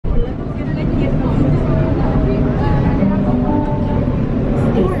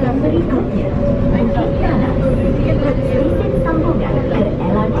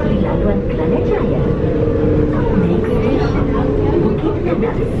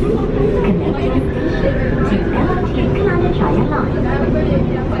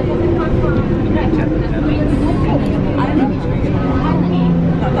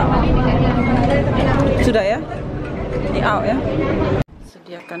Sudah ya? Di out ya.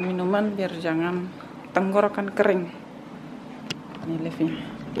 Sediakan minuman biar jangan tenggorokan kering. Ini liftnya.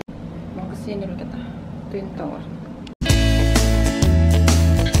 Mau ke sini dulu kita. Twin Tower.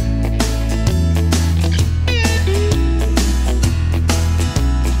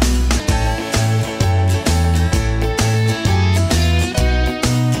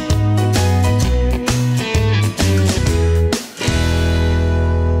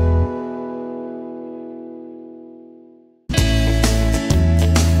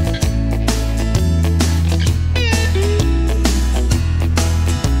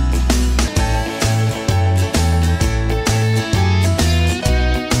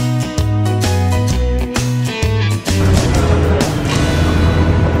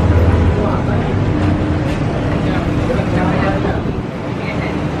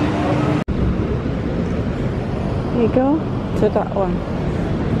 Here you go to that one.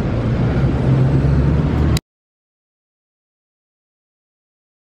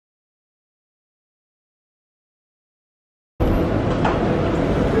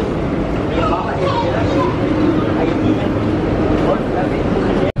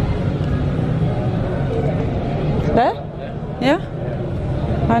 There? Yeah?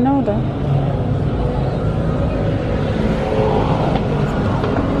 I know that.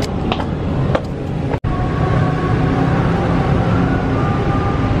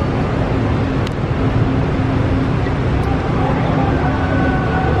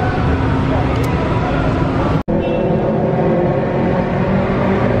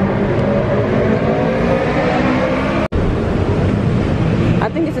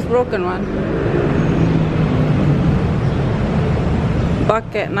 Broken one.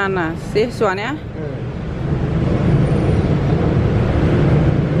 Pakai nanas. This one ya.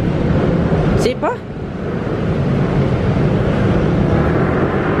 Siapa?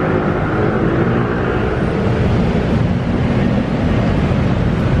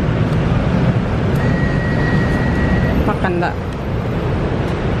 Makan tak?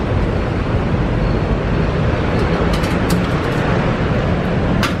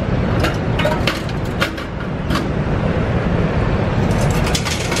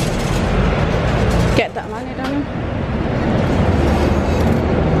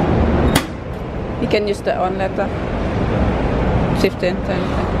 You can use that one later. 15,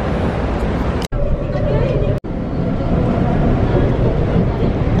 10.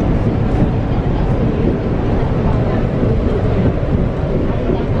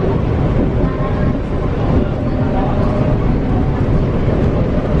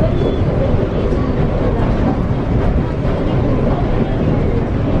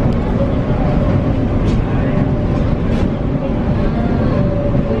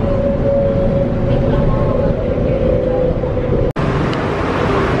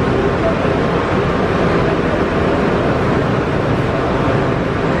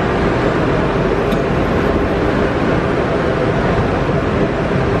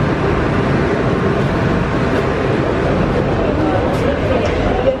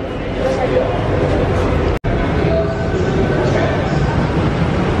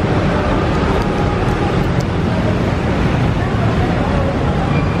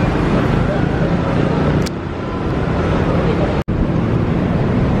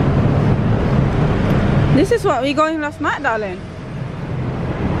 This is what we going last night, darling.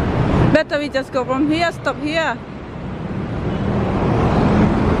 Better we just go from here, stop here.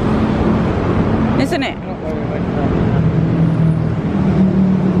 Isn't it?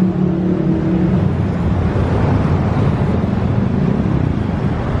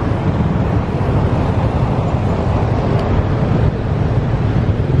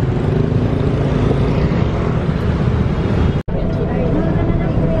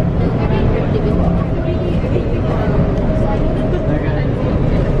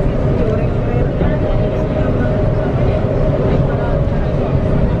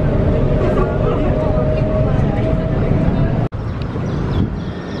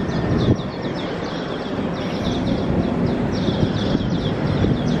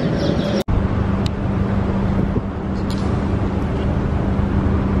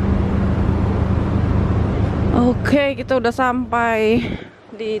 Oke, kita udah sampai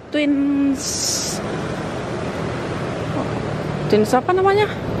di Twins apa namanya?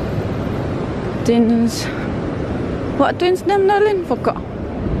 What Twins name, darling? Forgot.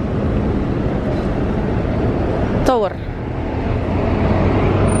 Tower.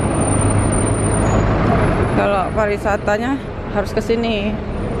 Kalau pariwisatanya harus ke sini.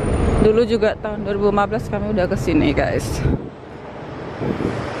 Dulu juga tahun 2015 kami udah kesini guys.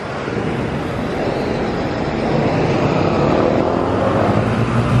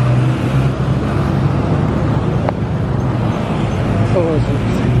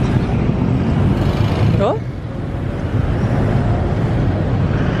 Oh?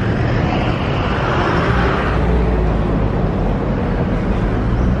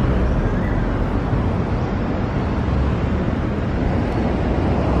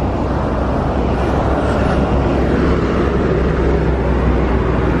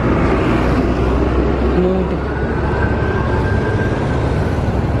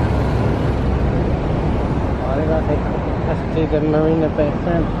 The Marina Bay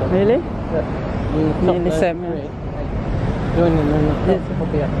Sands. Really? Yeah. Nearly same. Joining them, there's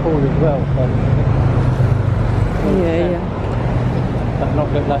probably a pool as well. So Yeah, yeah. That not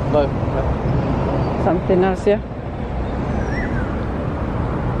look like a boat. But Something else, yeah.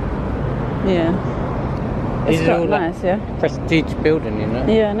 Yeah. It's These are quite all nice, yeah. prestige building, you know.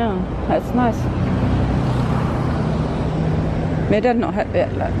 Yeah, no, that's nice. Maybe I've not had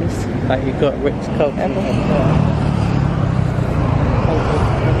it like this. Like you got Ritz Carlton.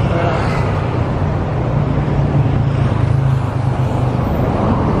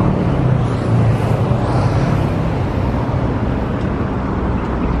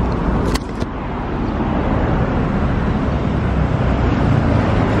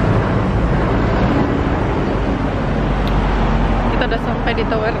 Kita udah sampai di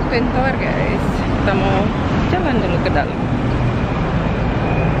tower, Twin Tower guys. Kita mau jalan dulu ke dalam.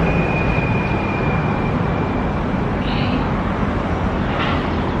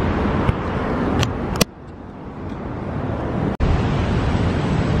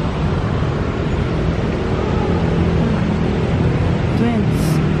 Twins.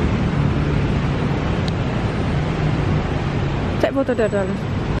 Take photo there, darling.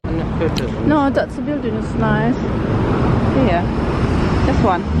 No, that's the building is nice. Here. This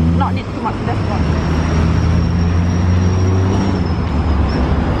one. Not need too much, this one.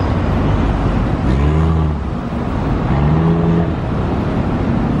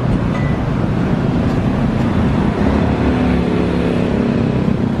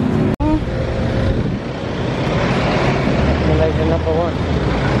 Malaysia number 1.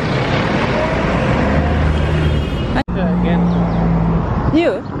 Again.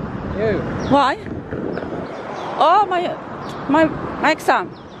 You? You. Why? Oh, my exam.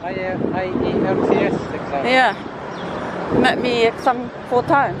 IELTS exam. Yeah. Met me exam 4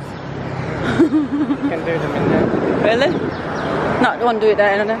 times. You can do them in there. Really? No, don't do it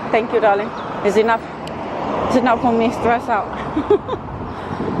there. Thank you, darling. It's enough. It's enough for me stress out.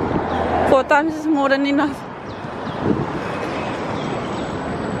 4 times is more than enough.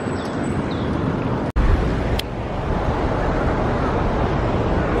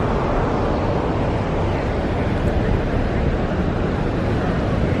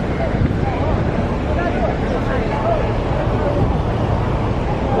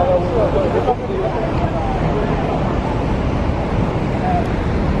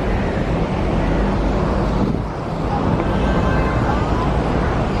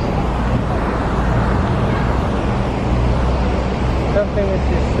 I don't think this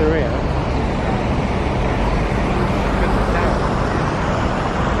is Syria.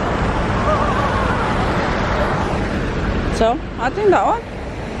 So, I think that one.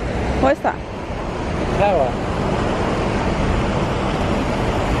 What is that? Tower.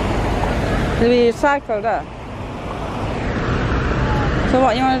 We cycle there. So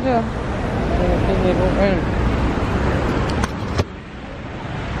what you want to do? I think they walk round.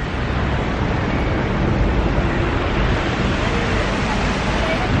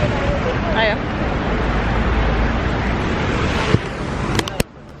 Ayo.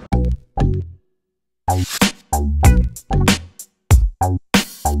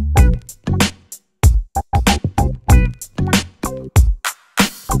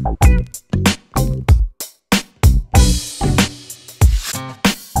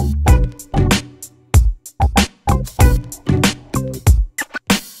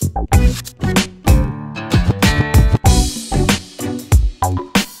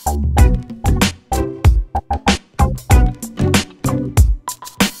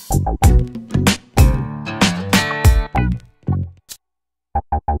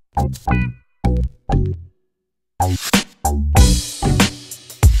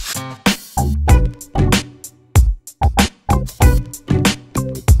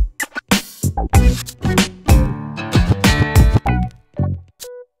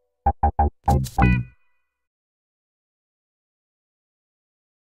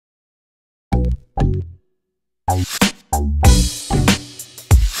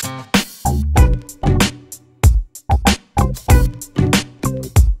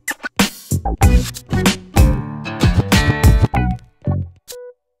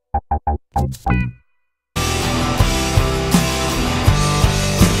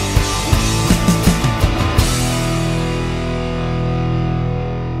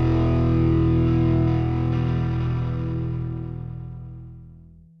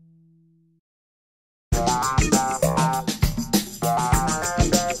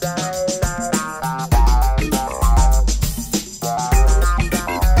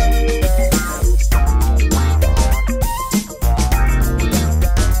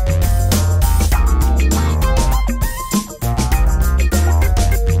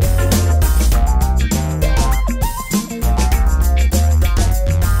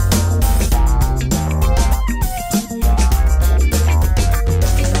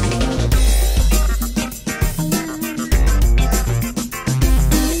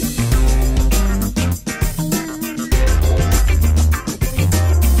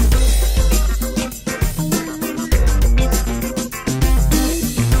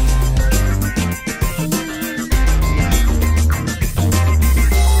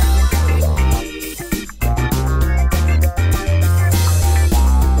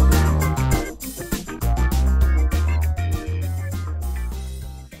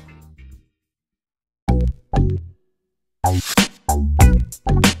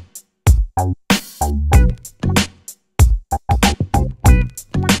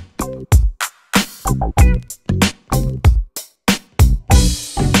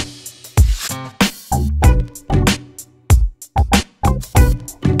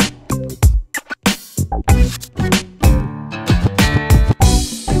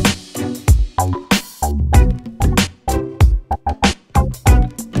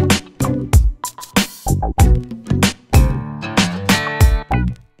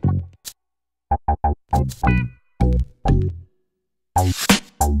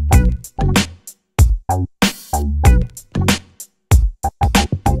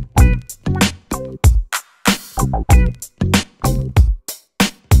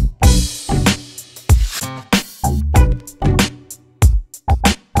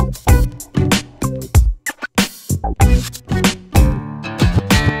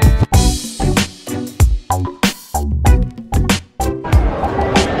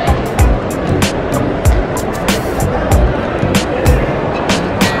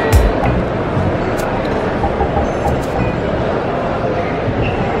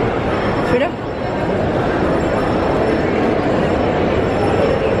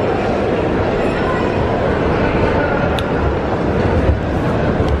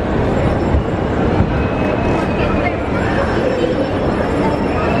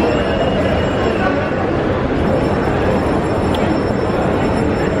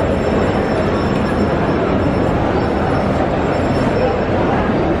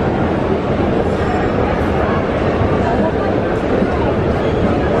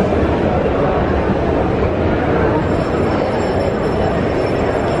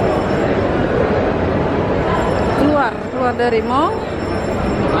 keluar dari mall.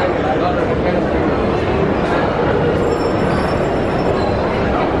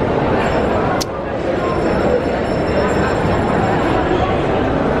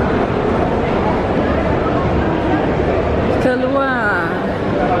 Keluar.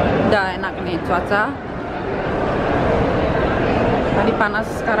 Dah enak nih cuaca. Tadi panas,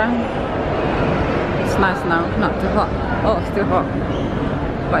 sekarang it's nice now, not too hot. Oh, still hot,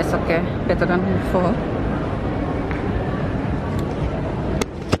 but it's okay, better than before.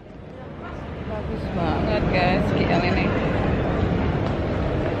 Bagus banget guys, KL ini.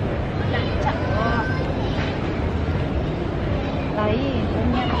 Lain,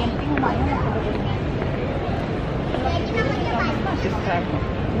 punya camping lumayan lah sebetulnya. This time,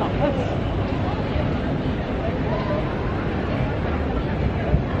 not bad.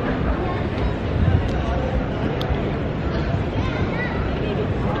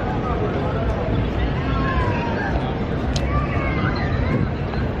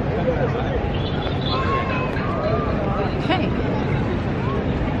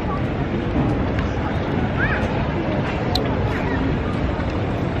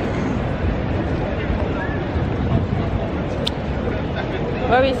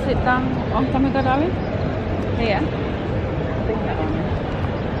 Where we sit down? Oh, can we go down? Here? I think that one.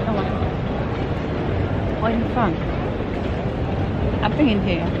 Come on. Oh, in front. I think in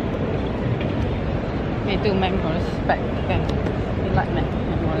here. We do members back. Okay. We like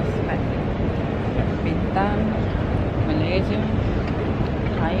members back. Bintan, Malaysia,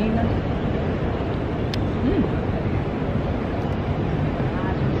 Thailand.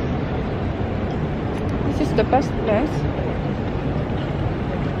 This is the best place.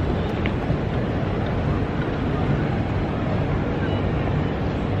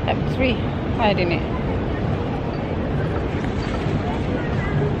 F3, hiding it.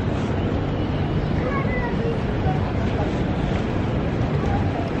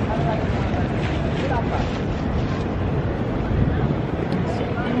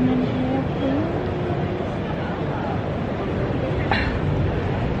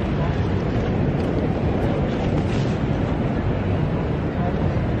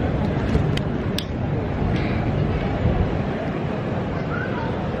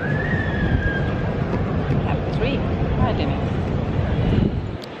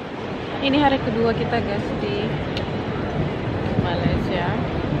 Ini hari kedua kita guys di Malaysia.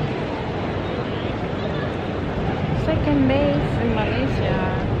 Second day in Malaysia.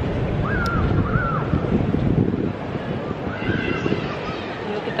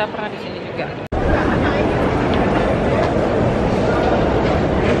 Dulu kita pernah di sini juga.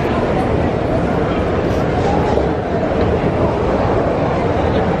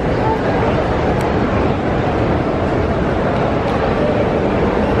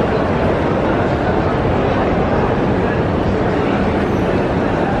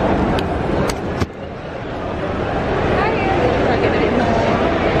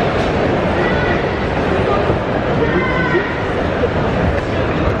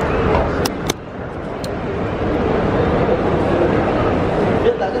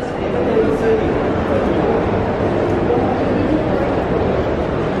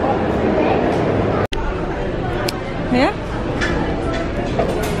 Yeah?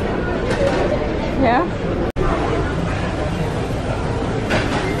 Yeah?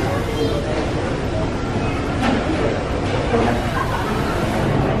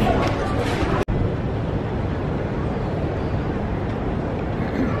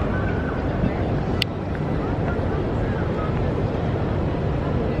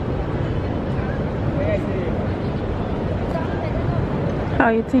 How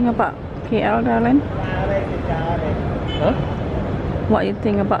you think about KL, darling? Huh? What you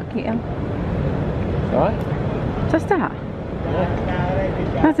think about KL? Alright? Just that?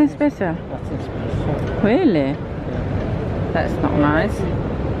 Yeah. Nothing special? Nothing special. Really? That's not nice.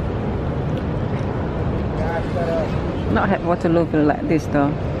 Not have Waterlooville like this though.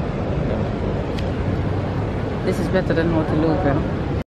 This is better than Waterlooville.